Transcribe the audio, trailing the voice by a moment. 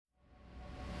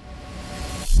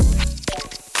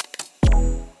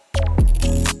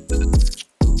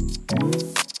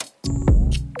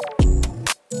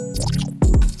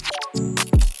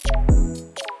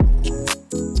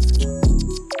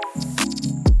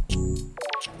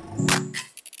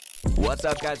What's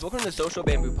up, guys? Welcome to the Social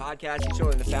Bamboo Podcast. You're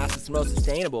showing the fastest and most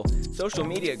sustainable social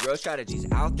media growth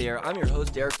strategies out there. I'm your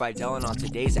host, Derek Vidal, and on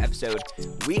today's episode,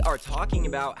 we are talking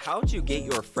about how to get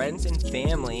your friends and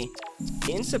family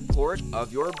in support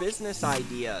of your business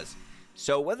ideas.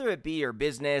 So whether it be your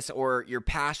business or your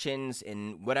passions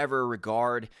in whatever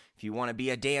regard, if you want to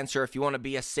be a dancer, if you want to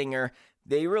be a singer,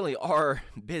 they really are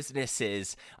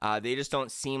businesses. They just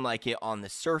don't seem like it on the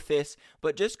surface,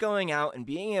 but just going out and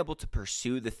being able to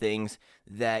pursue the things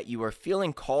that you are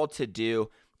feeling called to do,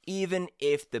 even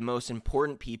if the most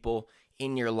important people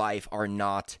in your life are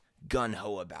not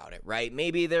gung-ho about it, right?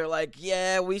 Maybe they're like,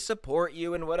 yeah, we support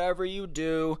you in whatever you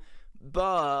do,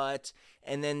 but,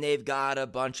 and then they've got a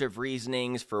bunch of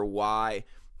reasonings for why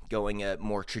going a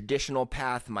more traditional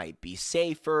path might be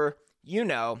safer. You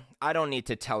know, I don't need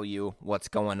to tell you what's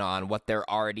going on, what they're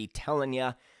already telling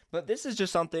you, but this is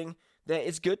just something that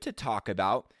is good to talk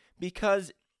about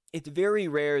because it's very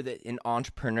rare that an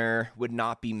entrepreneur would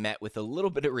not be met with a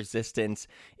little bit of resistance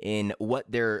in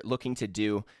what they're looking to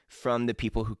do from the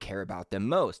people who care about them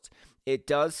most. It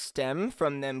does stem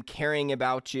from them caring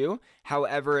about you.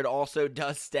 However, it also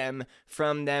does stem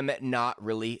from them not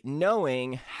really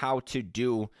knowing how to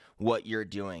do what you're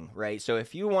doing, right? So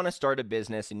if you want to start a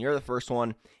business and you're the first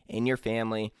one in your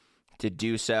family to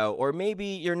do so, or maybe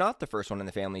you're not the first one in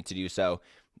the family to do so,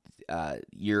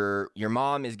 your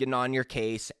mom is getting on your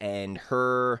case and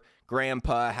her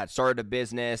grandpa had started a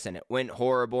business and it went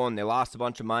horrible and they lost a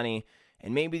bunch of money,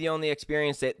 and maybe the only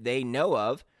experience that they know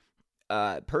of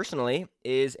personally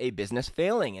is a business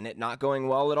failing and it not going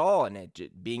well at all and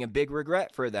it being a big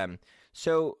regret for them.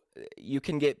 So you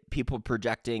can get people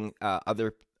projecting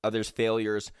others'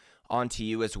 failures onto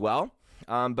you as well,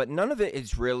 but none of it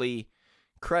is really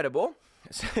credible.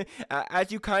 As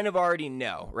you kind of already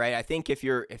know, right? I think if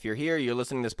you're here, you're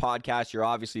listening to this podcast, you're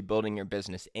obviously building your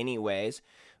business anyways,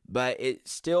 but it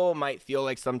still might feel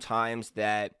like sometimes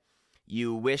that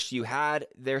you wish you had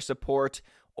their support,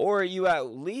 or you at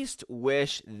least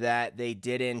wish that they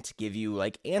didn't give you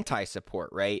like anti-support,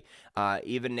 right?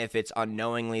 Even if it's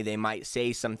unknowingly, they might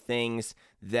say some things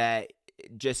that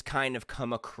just kind of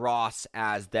come across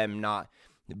as them not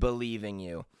believing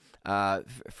you.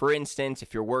 For instance,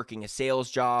 if you're working a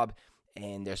sales job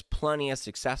and there's plenty of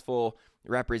successful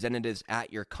representatives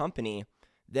at your company,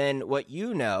 then what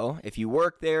you know, if you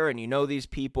work there and you know these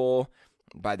people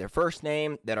by their first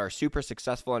name that are super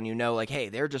successful and you know like, hey,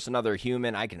 they're just another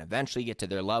human, I can eventually get to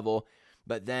their level,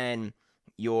 but then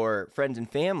your friends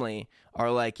and family are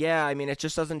like, yeah, I mean, it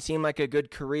just doesn't seem like a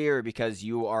good career because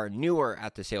you are newer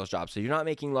at the sales job, so you're not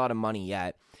making a lot of money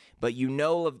yet, but you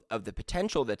know of the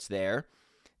potential that's there.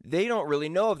 They don't really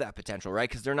know of that potential, right?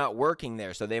 Because they're not working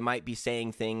there. So they might be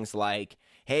saying things like,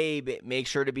 hey, make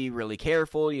sure to be really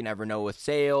careful. You never know with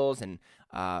sales, and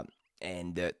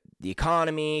the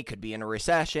economy could be in a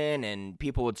recession and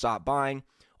people would stop buying.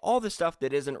 All the stuff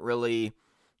that isn't really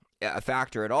a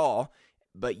factor at all.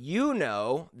 But you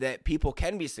know that people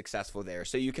can be successful there.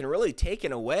 So you can really take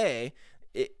it away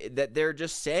that they're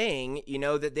just saying, you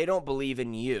know, that they don't believe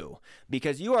in you,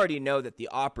 because you already know that the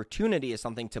opportunity is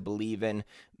something to believe in.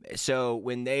 So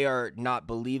when they are not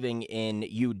believing in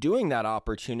you doing that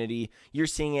opportunity, you're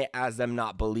seeing it as them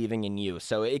not believing in you.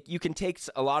 So you can take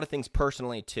a lot of things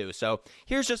personally too. So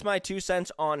here's just my 2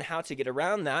 cents on how to get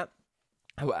around that.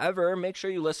 However, make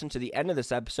sure you listen to the end of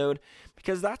this episode,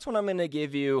 because that's when I'm going to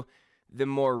give you the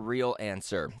more real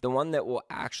answer, the one that will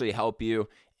actually help you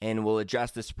and will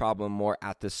address this problem more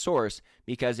at the source.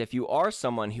 Because if you are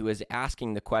someone who is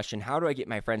asking the question, how do I get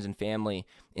my friends and family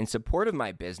in support of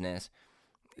my business?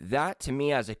 That to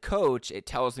me as a coach, it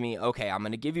tells me, okay, I'm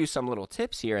going to give you some little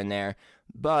tips here and there,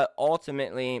 but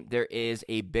ultimately there is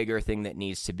a bigger thing that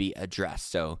needs to be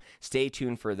addressed. So stay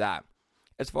tuned for that.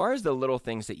 As far as the little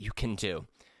things that you can do,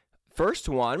 first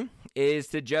one is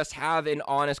to just have an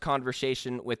honest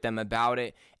conversation with them about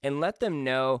it and let them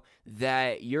know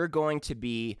that you're going to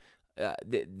be,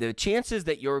 the chances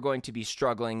that you're going to be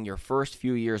struggling your first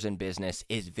few years in business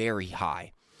is very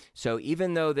high. So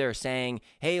even though they're saying,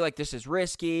 hey, like this is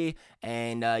risky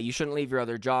and you shouldn't leave your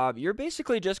other job, you're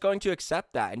basically just going to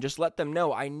accept that and just let them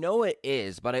know, I know it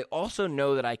is, but I also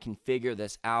know that I can figure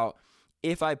this out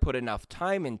if I put enough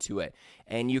time into it.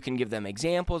 And you can give them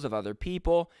examples of other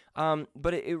people.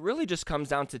 But it really just comes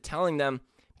down to telling them,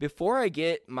 before I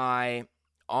get my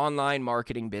online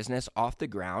marketing business off the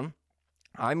ground,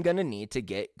 I'm going to need to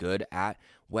get good at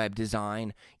web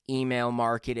design, email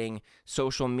marketing,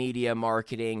 social media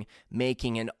marketing,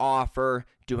 making an offer,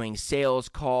 doing sales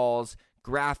calls,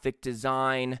 graphic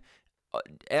design,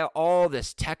 all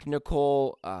this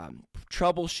technical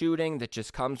troubleshooting that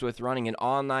just comes with running an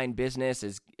online business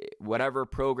is whatever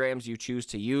programs you choose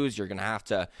to use, you're going to have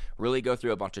to really go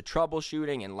through a bunch of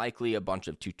troubleshooting and likely a bunch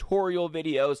of tutorial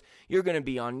videos. You're going to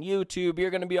be on YouTube. You're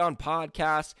going to be on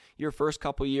podcasts your first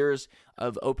couple years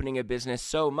of opening a business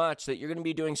so much that you're going to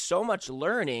be doing so much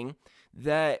learning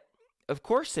that of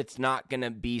course it's not going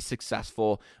to be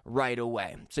successful right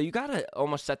away. So you got to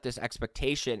almost set this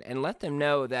expectation and let them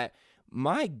know that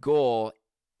my goal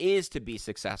is to be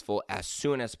successful as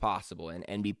soon as possible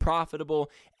and be profitable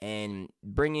and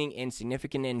bringing in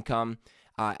significant income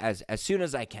as soon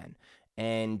as I can.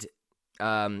 And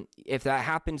if that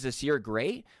happens this year,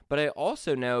 great. But I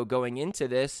also know going into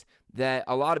this that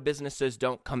a lot of businesses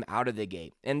don't come out of the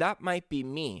gate, and that might be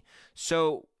me.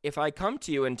 So if I come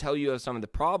to you and tell you of some of the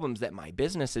problems that my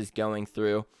business is going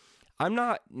through, I'm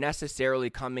not necessarily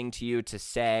coming to you to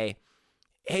say,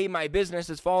 hey, my business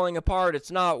is falling apart,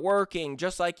 it's not working,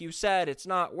 just like you said, it's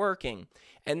not working.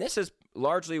 And this is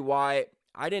largely why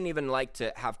I didn't even like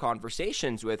to have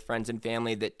conversations with friends and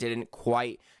family that didn't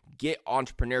quite get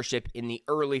entrepreneurship in the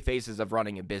early phases of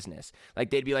running a business. Like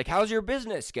they'd be like, how's your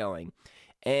business going?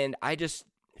 And I just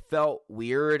felt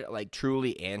weird, like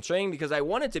truly answering, because I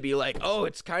wanted to be like, oh,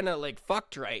 it's kind of like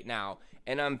fucked right now,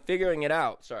 and I'm figuring it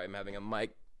out. Sorry, I'm having a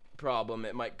mic problem.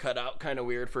 It might cut out kind of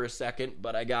weird for a second,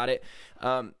 but I got it.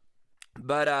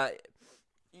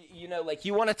 You know, like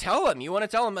you want to tell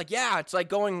them like, yeah, it's like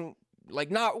going like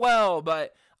not well,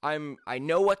 but I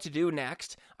know what to do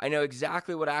next. I know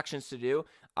exactly what actions to do.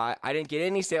 I didn't get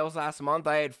any sales last month.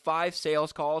 I had 5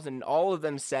 sales calls and all of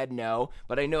them said no,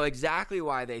 but I know exactly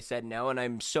why they said no. And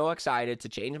I'm so excited to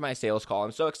change my sales call.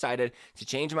 I'm so excited to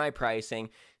change my pricing.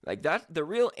 Like that, the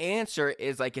real answer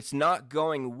is like, it's not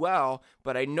going well,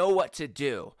 but I know what to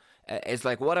do. It's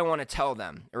like what I want to tell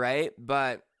them, right?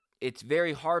 But it's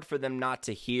very hard for them not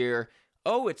to hear,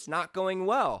 oh, it's not going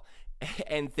well,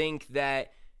 and think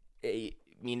that, I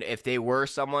mean, if they were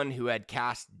someone who had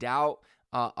cast doubt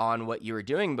on what you were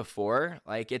doing before,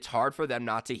 like it's hard for them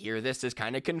not to hear this as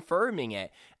kind of confirming it.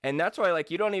 And that's why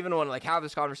like you don't even want to like have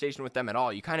this conversation with them at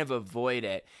all. You kind of avoid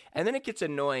it. And then it gets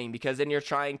annoying because then you're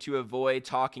trying to avoid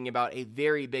talking about a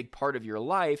very big part of your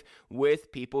life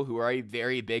with people who are a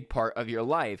very big part of your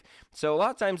life. So a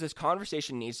lot of times this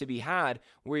conversation needs to be had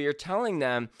where you're telling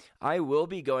them, I will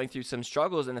be going through some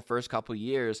struggles in the first couple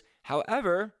years.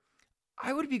 However,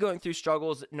 I would be going through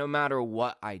struggles no matter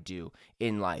what I do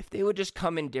in life. They would just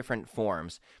come in different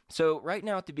forms. So right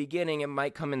now at the beginning, it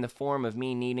might come in the form of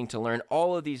me needing to learn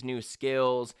all of these new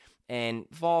skills and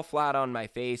fall flat on my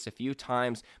face a few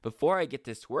times before I get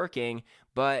this working.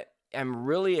 But I'm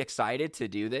really excited to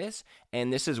do this.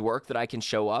 And this is work that I can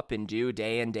show up and do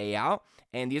day in, day out.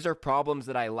 And these are problems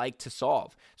that I like to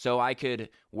solve. So I could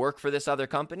work for this other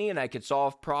company and I could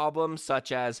solve problems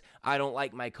such as I don't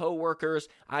like my coworkers,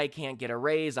 I can't get a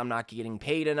raise, I'm not getting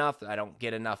paid enough, I don't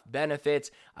get enough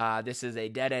benefits, this is a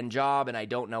dead-end job and I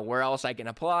don't know where else I can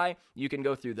apply. You can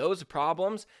go through those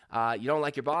problems. You don't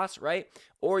like your boss, right?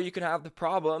 Or you can have the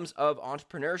problems of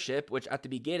entrepreneurship, which at the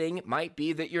beginning might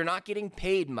be that you're not getting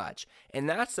paid much. And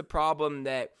that's the problem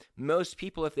that most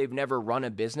people, if they've never run a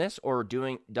business or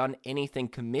done anything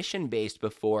commission-based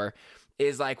before,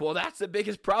 is like, well, that's the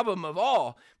biggest problem of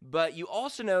all. But you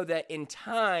also know that in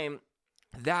time,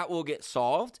 that will get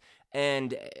solved.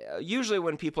 And usually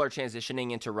when people are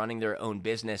transitioning into running their own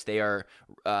business, they are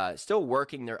still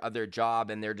working their other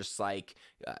job, and they're just like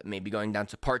maybe going down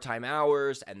to part-time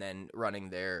hours and then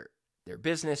running their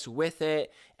business with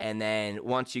it. And then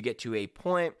once you get to a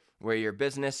point where your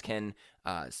business can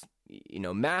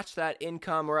match that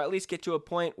income, or at least get to a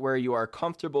point where you are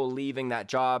comfortable leaving that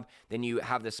job, then you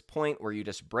have this point where you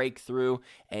just break through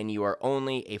and you are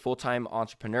only a full-time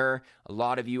entrepreneur. A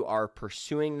lot of you are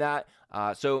pursuing that.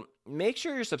 So make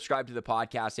sure you're subscribed to the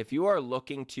podcast. If you are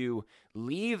looking to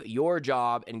leave your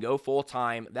job and go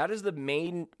full-time, that is the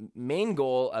main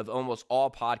goal of almost all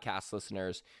podcast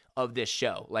listeners of this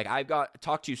show. Like I've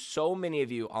talked to so many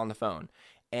of you on the phone,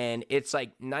 and it's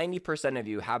like 90% of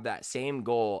you have that same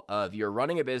goal of you're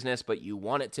running a business, but you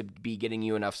want it to be getting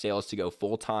you enough sales to go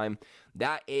full-time.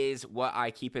 That is what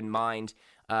I keep in mind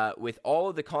with all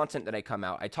of the content that I come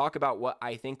out. I talk about what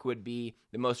I think would be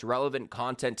the most relevant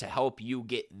content to help you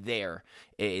get there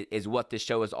is what this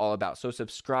show is all about. So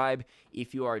subscribe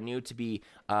if you are new to be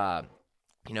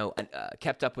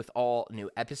kept up with all new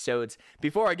episodes.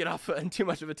 Before I get off on too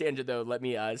much of a tangent, though, let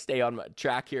me stay on my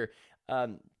track here.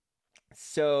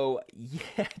 So,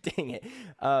 yeah, dang it.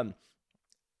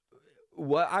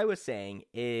 What I was saying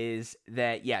is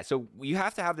that, so you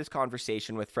have to have this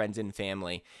conversation with friends and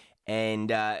family.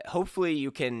 And hopefully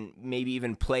you can maybe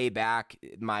even play back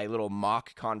my little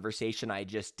mock conversation I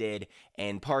just did,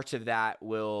 and parts of that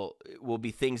will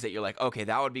be things that you're like, okay,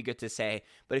 that would be good to say.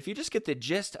 But if you just get the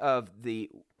gist of the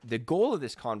goal of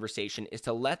this conversation is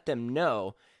to let them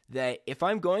know that if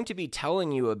I'm going to be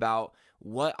telling you about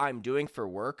what I'm doing for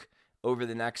work over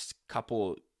the next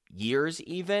couple years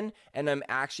even, and I'm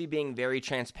actually being very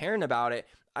transparent about it,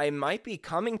 I might be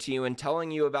coming to you and telling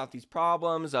you about these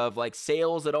problems of like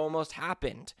sales that almost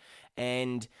happened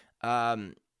and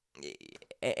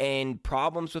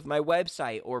problems with my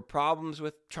website or problems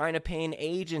with trying to pay an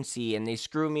agency and they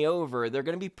screw me over. They're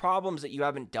going to be problems that you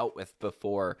haven't dealt with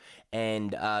before.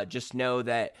 And just know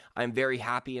that I'm very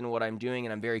happy in what I'm doing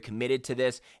and I'm very committed to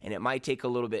this, and it might take a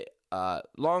little bit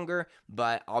longer,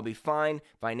 but I'll be fine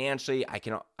financially. I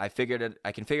can figure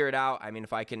it out. I mean,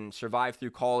 if I can survive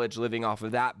through college living off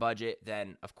of that budget,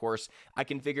 then of course I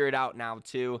can figure it out now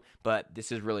too, but this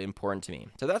is really important to me.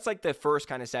 So that's like the first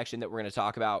kind of section that we're going to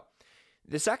talk about.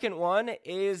 The second one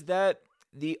is that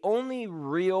the only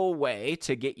real way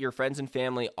to get your friends and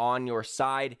family on your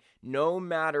side, no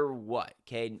matter what,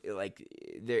 okay? Like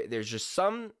there's just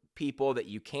some people that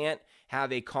you can't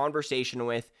have a conversation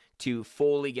with to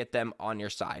fully get them on your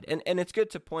side. And it's good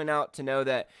to point out to know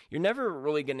that you're never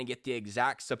really going to get the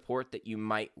exact support that you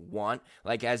might want,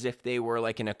 like as if they were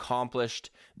like an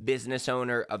accomplished business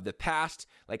owner of the past,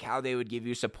 like how they would give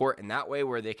you support in that way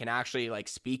where they can actually like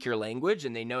speak your language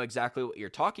and they know exactly what you're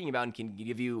talking about and can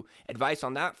give you advice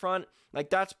on that front.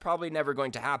 Like that's probably never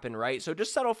going to happen, right? So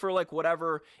just settle for like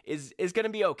whatever is going to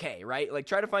be okay, right? Like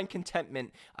try to find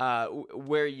contentment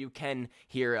where you can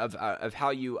here of how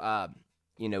you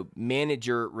manage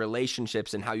your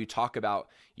relationships and how you talk about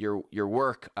your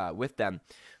work with them.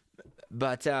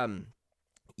 But the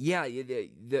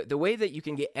way that you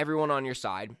can get everyone on your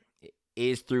side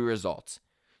is through results.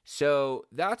 So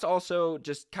that's also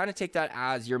just kind of take that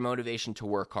as your motivation to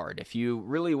work hard. If you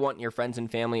really want your friends and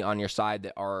family on your side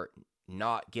that are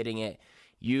not getting it,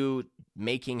 you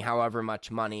making however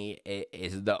much money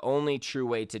is the only true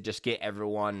way to just get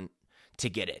everyone to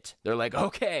get it. They're like,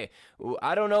 okay,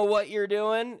 I don't know what you're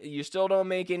doing. You still don't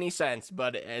make any sense,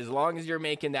 but as long as you're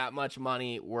making that much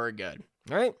money, we're good.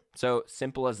 All right? So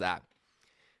simple as that.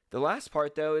 The last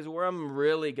part, though, is where I'm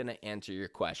really going to answer your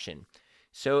question.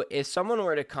 So if someone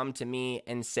were to come to me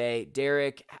and say,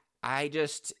 Derek,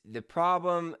 the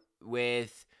problem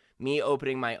with me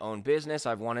opening my own business,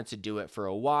 I've wanted to do it for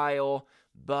a while,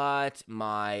 but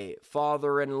my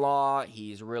father-in-law,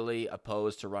 he's really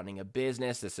opposed to running a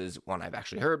business. This is one I've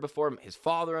actually heard before. His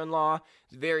father-in-law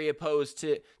is very opposed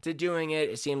to doing it.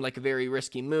 It seemed like a very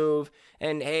risky move.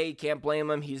 And hey, can't blame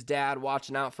him. He's dad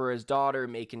watching out for his daughter,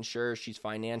 making sure she's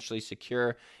financially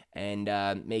secure and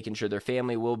making sure their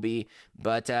family will be.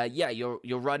 But you'll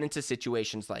run into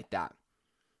situations like that.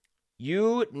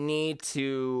 You need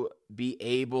to be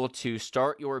able to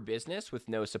start your business with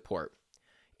no support.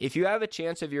 If you have a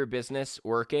chance of your business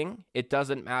working, it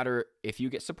doesn't matter if you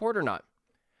get support or not.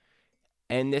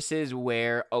 And this is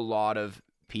where a lot of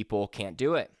people can't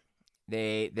do it.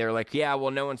 They're like, yeah,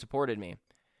 well, no one supported me.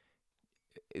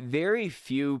 Very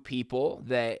few people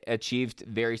that achieved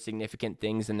very significant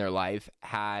things in their life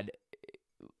had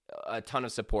a ton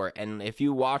of support. And if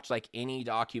you watch like any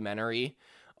documentary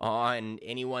on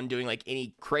anyone doing like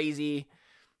any crazy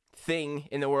thing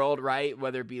in the world, right?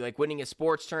 Whether it be like winning a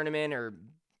sports tournament or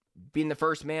being the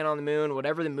first man on the moon,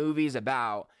 whatever the movie's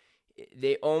about,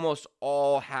 they almost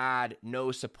all had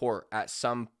no support at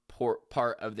some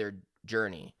part of their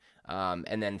journey.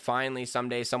 And then finally,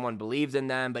 someday someone believed in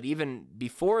them. But even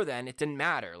before then, it didn't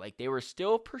matter. Like they were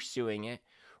still pursuing it,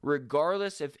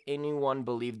 regardless if anyone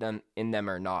believed in them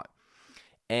or not.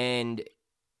 And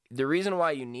the reason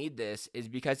why you need this is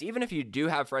because even if you do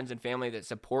have friends and family that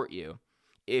support you,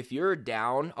 if you're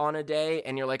down on a day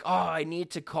and you're like, oh, I need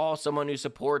to call someone who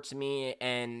supports me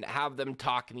and have them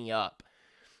talk me up.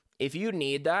 If you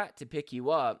need that to pick you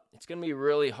up, it's going to be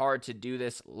really hard to do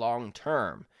this long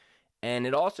term. And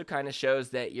it also kind of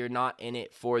shows that you're not in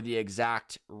it for the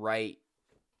exact right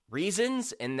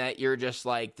reasons and that you're just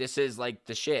like, this is like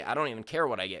the shit. I don't even care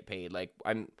what I get paid. Like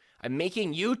I'm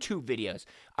making YouTube videos.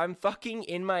 I'm fucking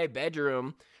in my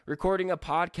bedroom recording a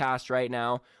podcast right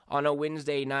now on a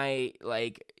Wednesday night.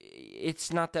 Like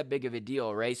it's not that big of a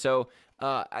deal, right? So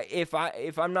if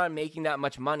I'm not making that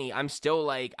much money, I'm still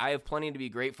like, I have plenty to be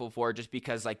grateful for just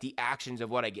because like the actions of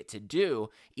what I get to do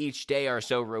each day are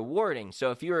so rewarding.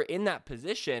 So if you're in that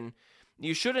position,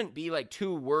 you shouldn't be like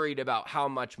too worried about how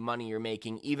much money you're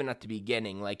making, even at the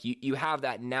beginning. Like you have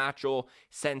that natural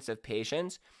sense of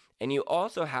patience. And you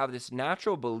also have this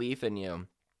natural belief in you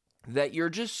that you're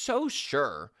just so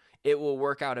sure it will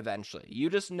work out eventually. You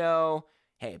just know,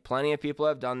 hey, plenty of people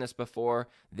have done this before.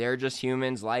 They're just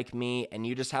humans like me. And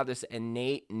you just have this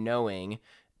innate knowing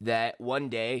that one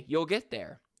day you'll get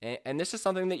there. And this is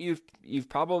something that you've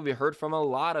probably heard from a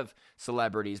lot of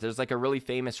celebrities. There's like a really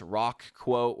famous Rock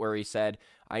quote where he said,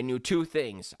 I knew two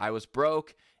things. I was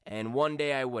broke and one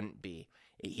day I wouldn't be.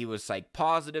 He was like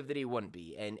positive that he wouldn't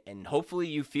be. And hopefully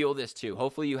you feel this too.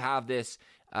 Hopefully you have this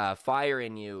fire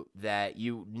in you that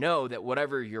you know that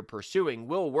whatever you're pursuing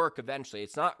will work eventually.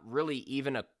 It's not really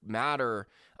even a matter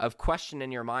of question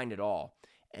in your mind at all.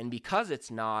 And because it's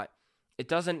not, it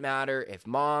doesn't matter if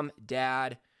mom,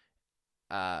 dad,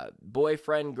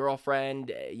 boyfriend,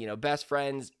 girlfriend, best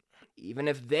friends, even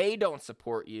if they don't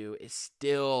support you, it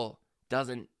still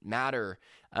doesn't matter.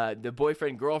 The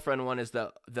boyfriend, girlfriend one is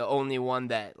the only one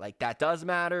that that does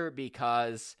matter,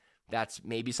 because that's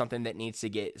maybe something that needs to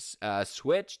get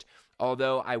switched.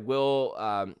 Although I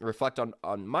will reflect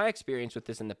on my experience with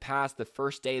this in the past. The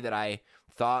first day that I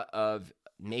thought of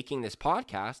making this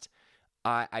podcast,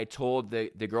 I told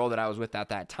the girl that I was with at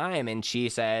that time, and she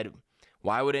said,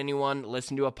 why would anyone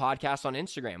listen to a podcast on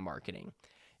Instagram marketing?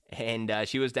 And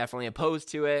she was definitely opposed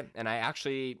to it. And I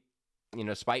actually,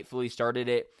 spitefully started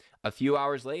it a few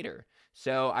hours later.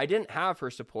 So I didn't have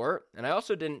her support, and I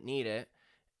also didn't need it.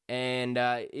 And,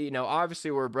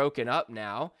 obviously we're broken up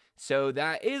now. So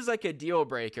that is like a deal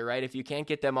breaker, right? If you can't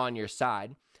get them on your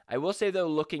side. I will say, though,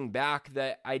 looking back,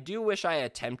 that I do wish I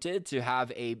attempted to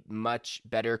have a much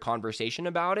better conversation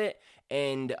about it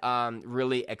and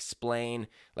really explain,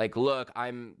 look,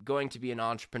 I'm going to be an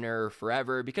entrepreneur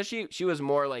forever, because she was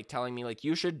more like telling me,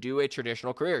 you should do a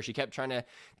traditional career. She kept trying to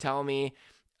tell me,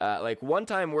 one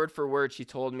time, word for word, she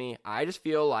told me, I just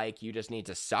feel like you just need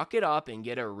to suck it up and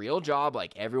get a real job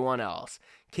like everyone else.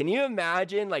 Can you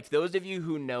imagine, those of you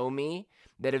who know me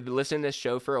that have listened to this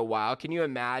show for a while, can you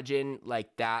imagine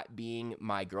that being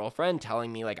my girlfriend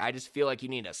telling me I just feel like you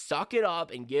need to suck it up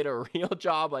and get a real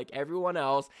job like everyone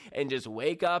else and just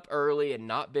wake up early and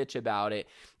not bitch about it?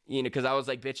 Because I was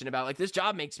bitching about this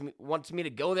job wants me to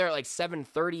go there at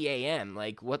 7:30 a.m.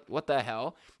 What the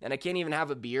hell? And I can't even have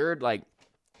a beard.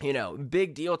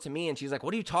 Big deal to me. And she's like,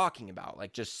 what are you talking about?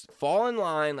 Just fall in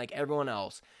line like everyone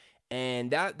else.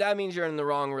 And that means you're in the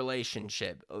wrong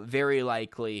relationship, very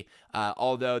likely,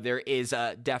 although there is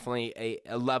definitely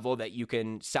a level that you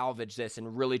can salvage this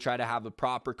and really try to have a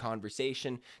proper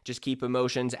conversation. Just keep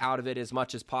emotions out of it as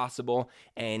much as possible,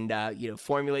 and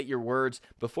formulate your words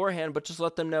beforehand, but just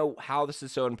let them know how this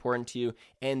is so important to you,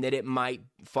 and that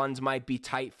funds might be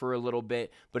tight for a little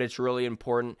bit, but it's really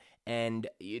important. And,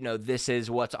 this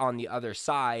is what's on the other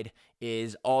side,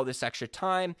 is all this extra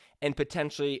time and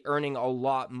potentially earning a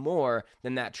lot more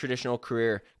than that traditional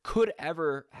career could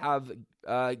ever have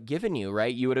given you,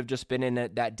 right? You would have just been in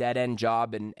that dead-end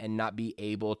job and not be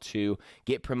able to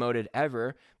get promoted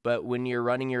ever. But when you're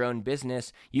running your own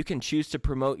business, you can choose to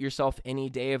promote yourself any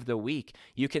day of the week.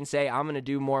 You can say, I'm going to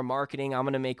do more marketing. I'm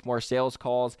going to make more sales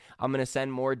calls. I'm going to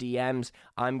send more DMs.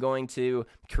 I'm going to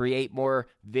create more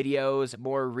videos,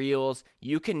 more reels.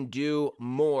 You can do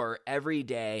more every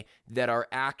day that are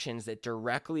actions that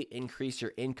directly increase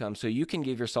your income. So you can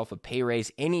give yourself a pay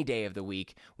raise any day of the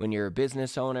week when you're a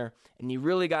business owner. And you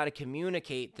really got to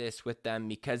communicate this with them,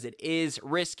 because it is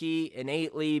risky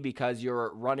innately, because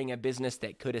you're running a business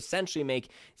that could essentially make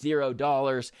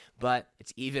 $0, but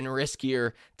it's even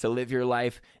riskier to live your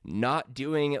life not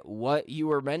doing what you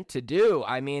were meant to do.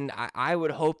 I mean, I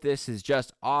would hope this is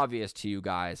just obvious to you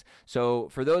guys. So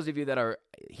for those of you that are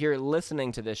here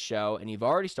listening to this show and you've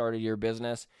already started your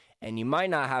business and you might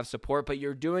not have support, but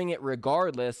you're doing it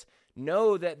regardless,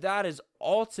 know that that is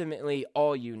ultimately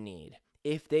all you need.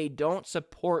 If they don't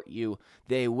support you,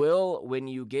 they will when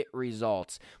you get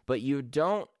results. But you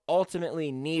don't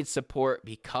ultimately need support,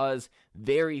 because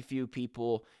very few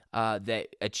people that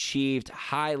achieved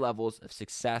high levels of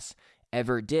success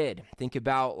ever did. Think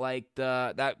about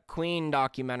that Queen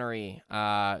documentary.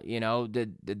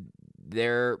 Did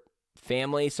their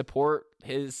family support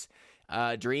his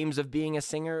dreams of being a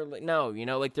singer? No,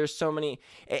 there's so many,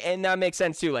 and that makes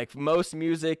sense too. Most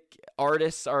music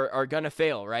artists are gonna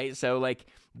fail, right? So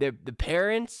the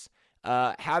parents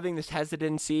having this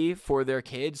hesitancy for their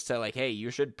kids to hey, you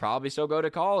should probably still go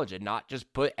to college and not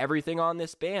just put everything on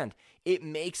this band. It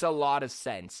makes a lot of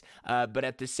sense. But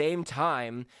at the same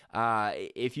time,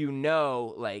 if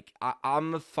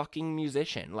I'm a fucking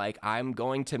musician, I'm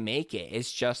going to make it,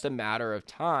 it's just a matter of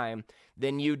time,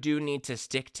 then you do need to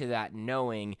stick to that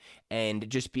knowing and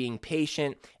just being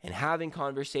patient and having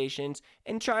conversations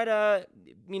and try to,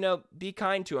 be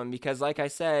kind to them, because like I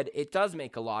said, it does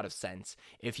make a lot of sense.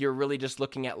 If you're really just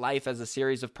looking at life as a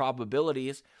series of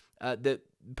probabilities, the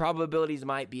probabilities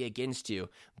might be against you,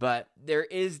 but there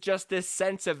is just this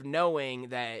sense of knowing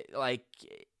that, like,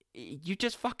 you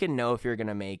just fucking know if you're going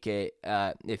to make it,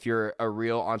 if you're a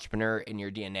real entrepreneur in your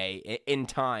DNA in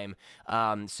time.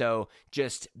 So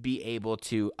just be able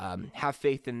to have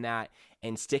faith in that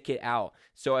and stick it out.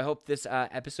 So I hope this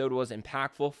episode was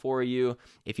impactful for you.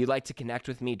 If you'd like to connect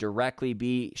with me directly,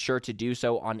 be sure to do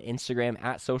so on Instagram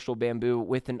at Social Bamboo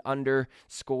with an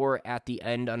underscore at the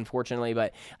end, unfortunately.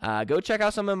 But go check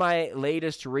out some of my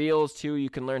latest reels too.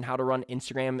 You can learn how to run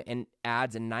Instagram and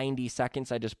ads in 90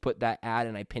 seconds. I just put that ad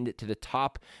and I pinned it to the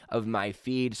top of my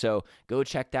feed. So go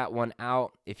check that one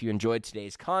out if you enjoyed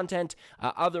today's content.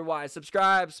 Otherwise,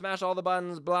 subscribe, smash all the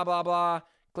buttons, blah, blah, blah.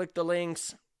 Click the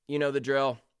links. You know the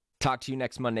drill. Talk to you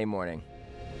next Monday morning.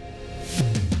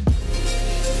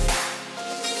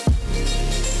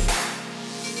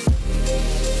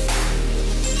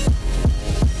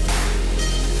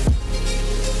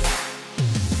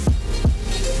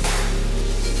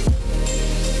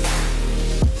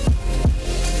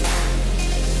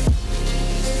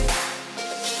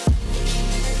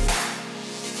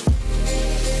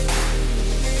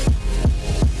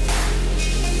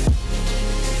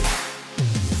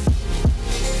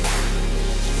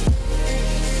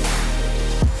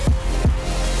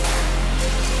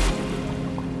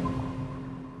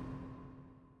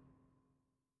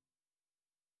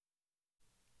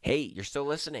 Hey, you're still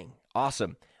listening.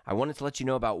 Awesome. I wanted to let you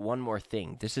know about one more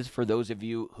thing. This is for those of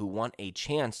you who want a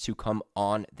chance to come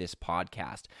on this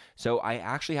podcast. So I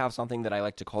actually have something that I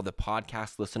like to call the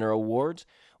Podcast Listener Awards,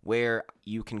 where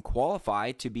you can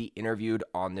qualify to be interviewed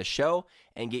on the show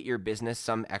and get your business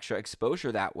some extra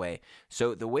exposure that way.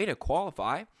 So the way to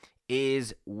qualify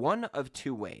is one of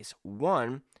two ways.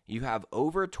 One, you have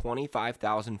over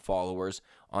 25,000 followers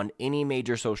on any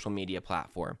major social media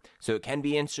platform. So it can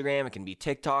be Instagram, it can be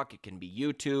TikTok, it can be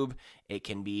YouTube, it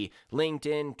can be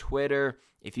LinkedIn, Twitter.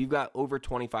 If you've got over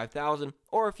 25,000,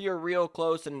 or if you're real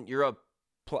close and you're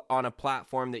on a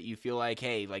platform that you feel like,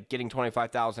 hey, like getting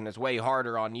 25,000 is way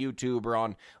harder on YouTube or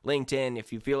on LinkedIn.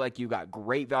 If you feel like you got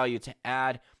great value to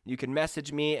add, you can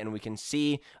message me and we can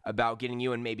see about getting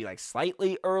you in maybe like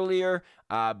slightly earlier.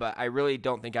 But I really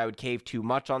don't think I would cave too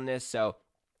much on this. So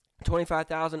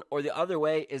 25,000, or the other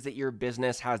way is that your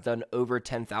business has done over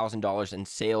 $10,000 in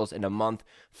sales in a month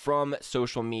from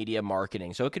social media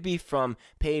marketing. So it could be from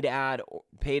paid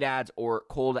ads or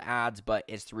cold ads, but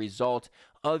it's the result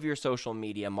of your social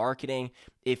media marketing.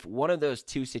 If one of those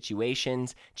two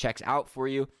situations checks out for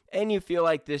you and you feel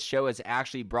like this show has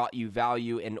actually brought you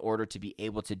value in order to be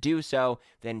able to do so,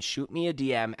 then shoot me a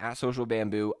DM at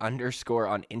socialbamboo_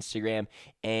 on Instagram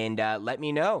and let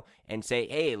me know and say,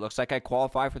 hey, it looks like I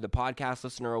qualify for the Podcast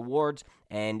Listener Awards.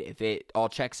 And if it all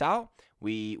checks out,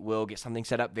 we will get something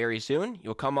set up very soon.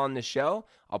 You'll come on the show.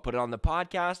 I'll put it on the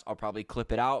podcast. I'll probably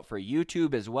clip it out for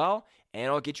YouTube as well. And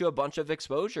I'll get you a bunch of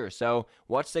exposure. So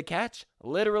what's the catch?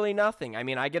 Literally nothing. I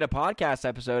mean, I get a podcast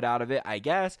episode out of it, I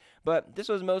guess, but this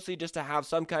was mostly just to have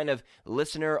some kind of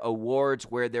listener awards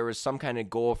where there was some kind of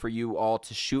goal for you all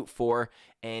to shoot for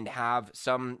and have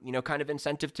some, kind of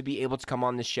incentive to be able to come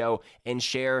on the show and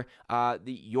share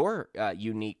your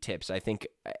unique tips. I think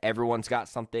everyone's got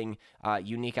something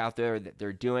unique out there that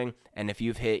they're doing. And if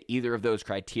you've hit either of those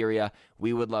criteria,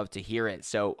 we would love to hear it.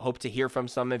 So hope to hear from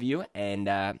some of you, and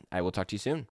I will talk to you soon.